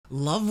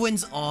Love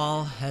Wins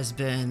All has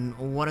been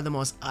one of the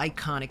most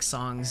iconic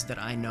songs that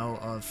I know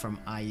of from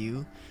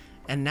IU.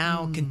 And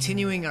now,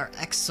 continuing our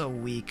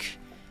EXO week,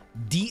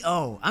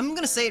 D.O. I'm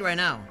gonna say it right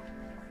now.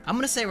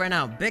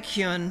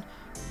 Baekhyun,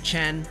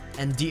 Chen,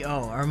 and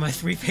D.O. are my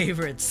three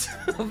favorites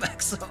of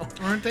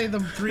EXO. Aren't they the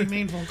three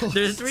main vocalists?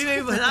 There's three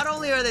main, but not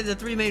only are they the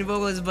three main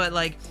vocalists, but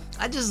like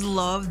I just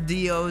love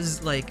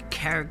D.O.'s like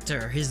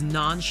character, his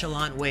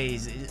nonchalant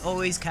ways. It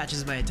always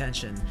catches my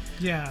attention.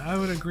 Yeah, I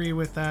would agree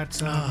with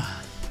that.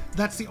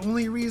 That's the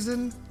only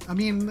reason. I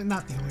mean,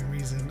 not the only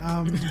reason.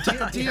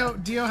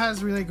 D.O.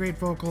 has really great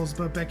vocals,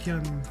 but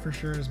Baekhyun for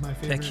sure is my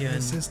favorite.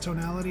 It's his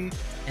tonality.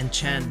 And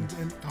Chen.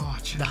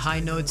 Chen. The high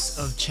notes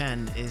of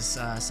Chen is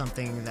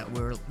something that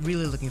we're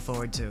really looking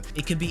forward to.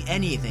 It could be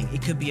anything.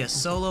 It could be a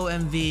solo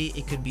MV.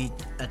 It could be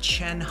a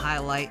Chen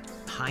highlight,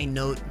 high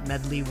note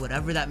medley,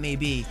 whatever that may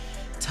be.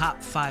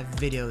 Top 5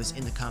 videos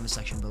in the comment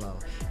section below.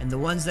 And the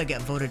ones that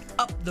get voted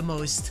up the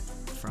most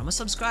from a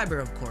subscriber,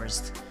 of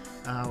course.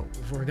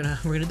 We're gonna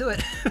do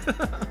it.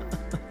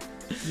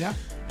 Yeah.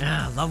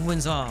 Yeah, love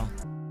wins all.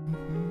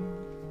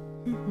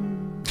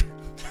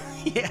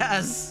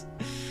 Yes.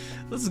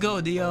 Let's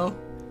go, Dio.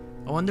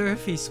 I wonder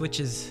if he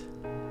switches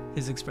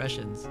his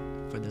expressions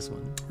for this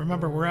one.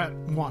 Remember, we're at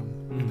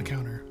 1 in the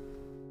counter.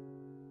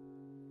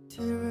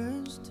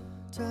 Dearest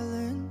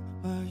darling,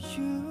 my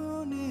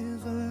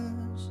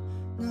universe,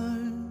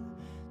 날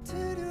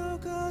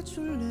데려가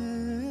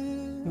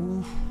줄래?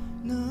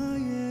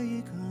 나의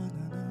이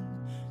가난한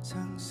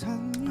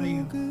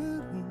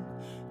상상력으로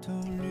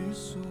떠올릴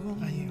수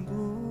없는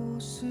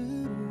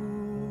곳으로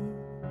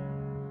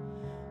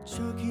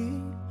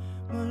저기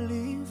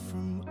멀리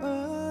from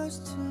us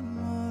to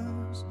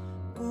Mars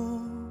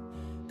꼭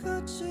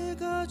같이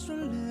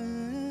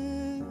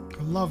가줄래?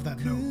 I love that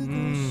note.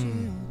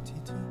 그곳이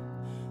어디든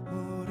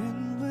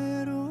오랜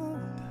외로움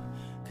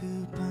그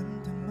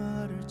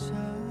반대말을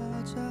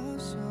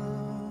찾아서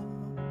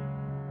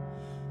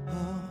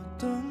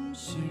어떤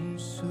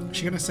실수 Is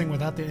she gonna sing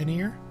without the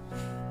in-ear?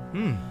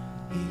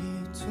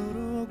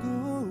 이토록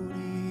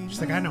우리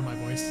She's like, I know my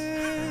voice.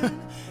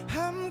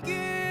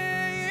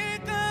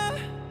 함께일까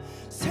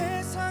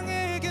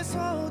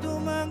세상에게서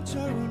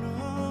도망쳐오는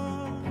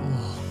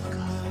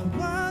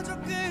나와 저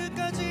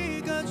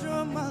끝까지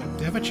가줘 my love.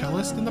 Do you have a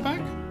cellist in the back?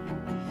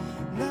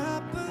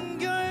 나쁜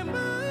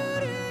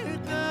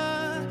결말일까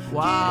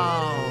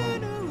Wow.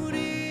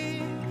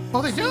 우리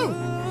Oh, they do!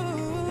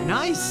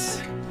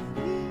 Nice.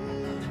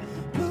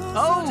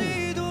 Oh.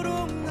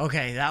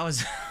 Okay, that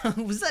was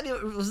was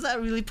that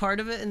really part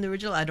of it in the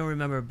original? I don't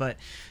remember, but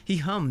he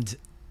hummed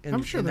in,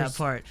 I'm sure in that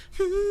part.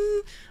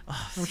 Oh,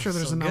 I'm sure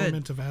there's so an good.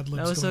 element of ad-libs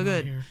That was so going on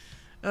good. here.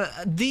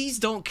 These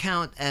don't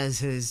count as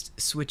his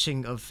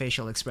switching of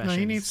facial expressions. No,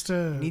 he needs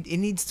to... It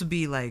needs to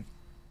be like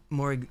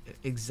more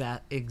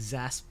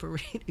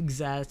exasperated,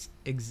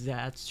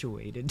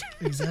 exaggerated.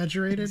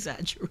 Exaggerated?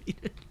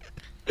 Exaggerated.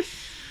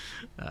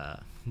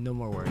 No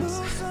more words.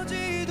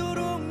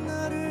 부서지도록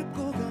나를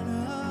꼭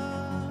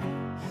안아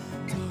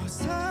더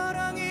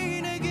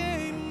사랑이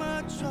내게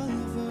입맞춰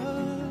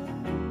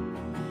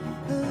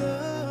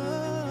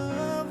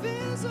Love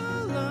is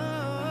all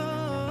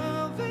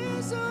love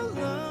is all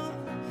love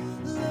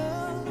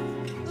love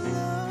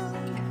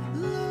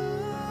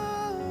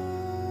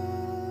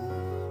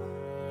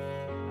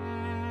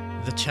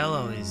The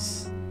cello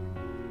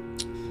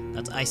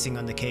that's icing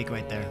on the cake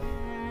right there.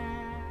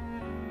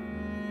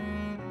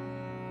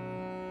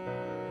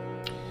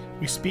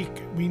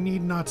 We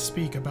need not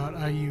speak about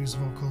IU's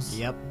vocals.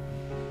 Yep.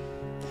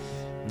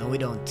 No, we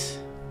don't.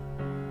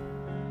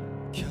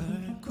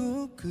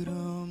 결국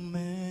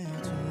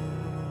그럼에도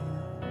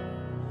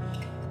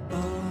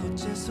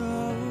어째서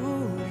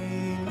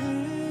우리는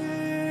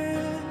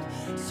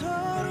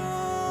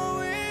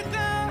서로일까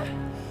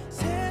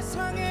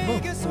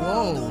세상에게서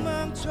Whoa.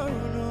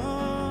 도망쳐오는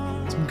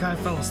Some guy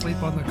fell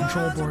asleep on the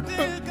control board.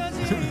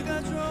 끝까지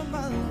가줘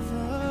my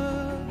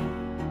lover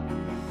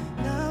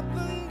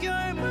나쁜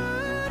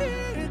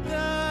결말일까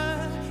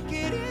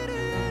길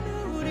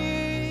잃은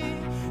우리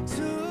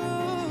둘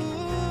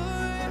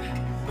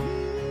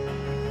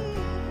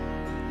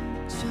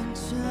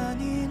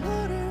천천히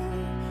너를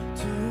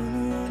두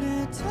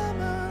눈에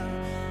담아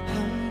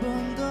한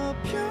번 더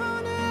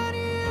편안히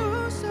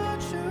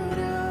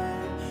웃어주려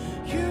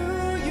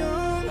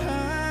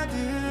유용하듯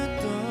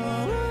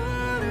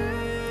떠오르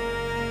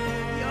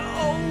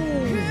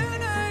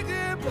그날 그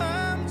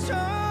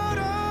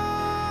밤처럼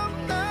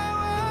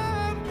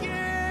나와 함께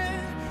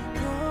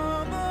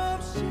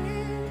겁없이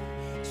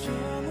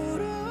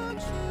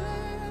저물어줄래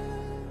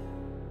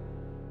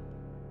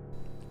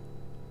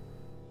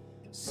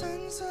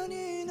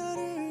산산이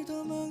나를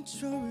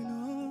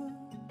도망쳐오는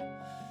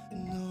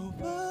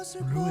너와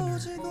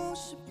슬퍼지고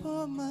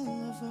싶어 my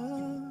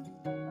lover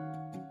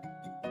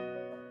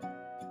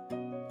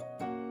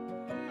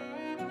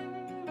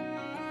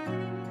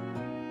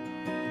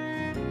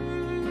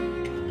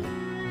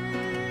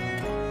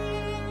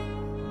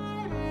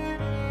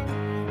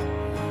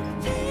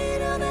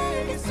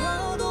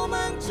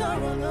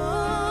도망쳐오는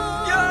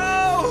나와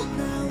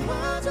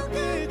저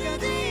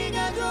끝까지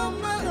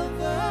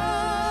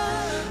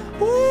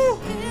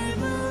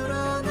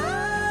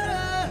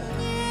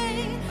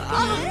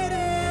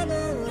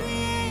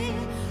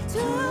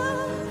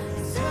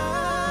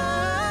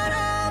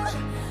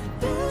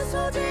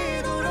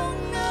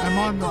I'm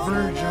on the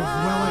verge of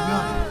welling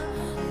up.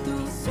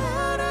 또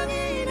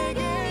사랑이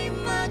내게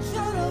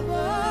입맞춰봐.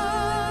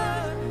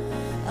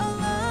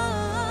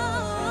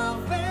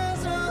 Love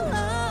feels all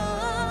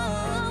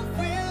love,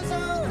 feels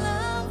all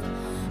love,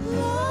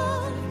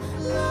 love,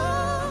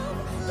 love,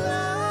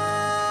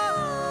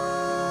 love.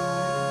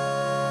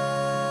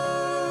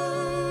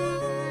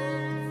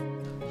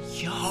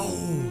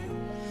 Yo!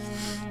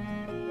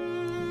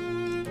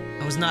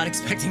 I was not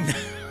expecting that.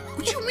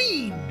 What you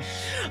mean?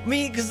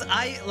 Me, because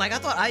I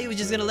thought IU was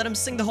just gonna let him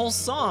sing the whole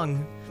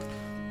song.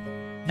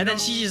 And then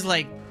she just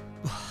like...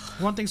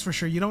 One thing's for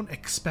sure, you don't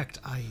expect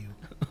IU.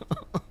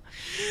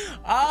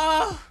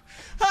 Oh,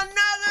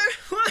 another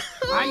one.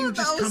 IU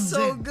just that was comes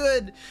so in.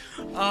 good.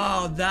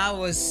 Oh, that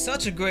was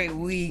such a great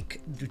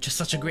week. Just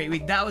such a great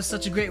week. That was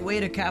such a great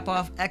way to cap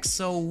off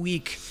EXO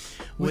week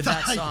with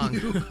that song.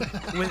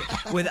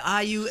 with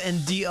IU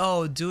and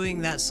D.O.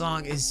 doing that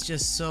song is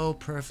just so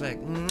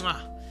perfect.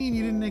 Mwah.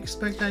 You didn't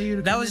expect IU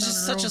to That come was in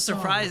just on her such a own song.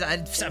 surprise.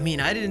 I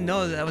mean, I didn't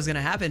know that was gonna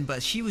happen,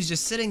 but she was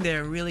just sitting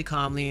there really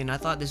calmly, and I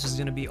thought this was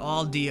gonna be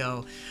all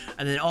D.O.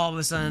 And then all of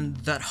a sudden,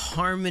 that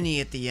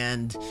harmony at the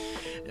end,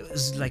 it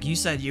was like you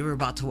said, you were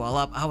about to well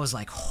up. I was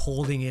like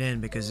holding it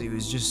in because it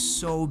was just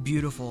so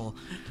beautiful.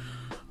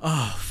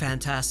 Oh,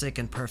 fantastic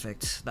and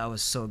perfect. That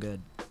was so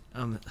good. I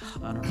don't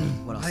know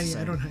what else to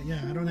say. I don't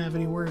have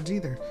any words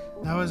either.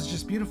 That was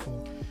just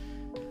beautiful.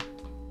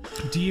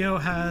 Dio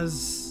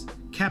has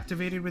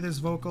captivated with his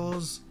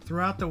vocals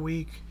throughout the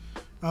week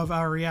of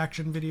our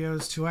reaction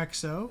videos to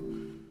EXO,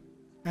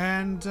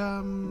 and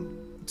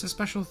it's a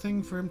special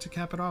thing for him to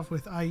cap it off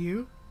with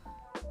IU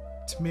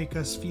to make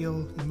us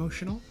feel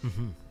emotional,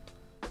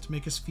 to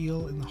make us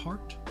feel in the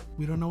heart.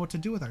 We don't know what to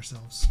do with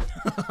ourselves.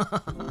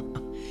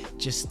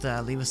 Just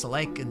leave us a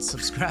like and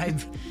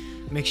subscribe.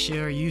 Make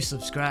sure you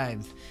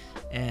subscribe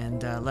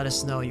and let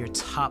us know your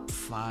top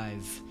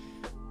 5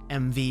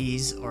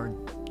 MVs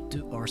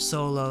or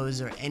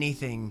solos or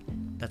anything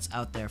that's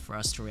out there for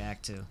us to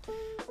react to.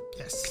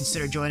 Yes.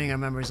 Consider joining our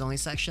members only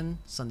section,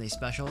 Sunday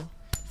special,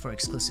 for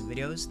exclusive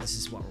videos. This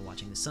is what we're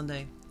watching this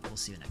Sunday. We'll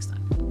see you next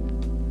time.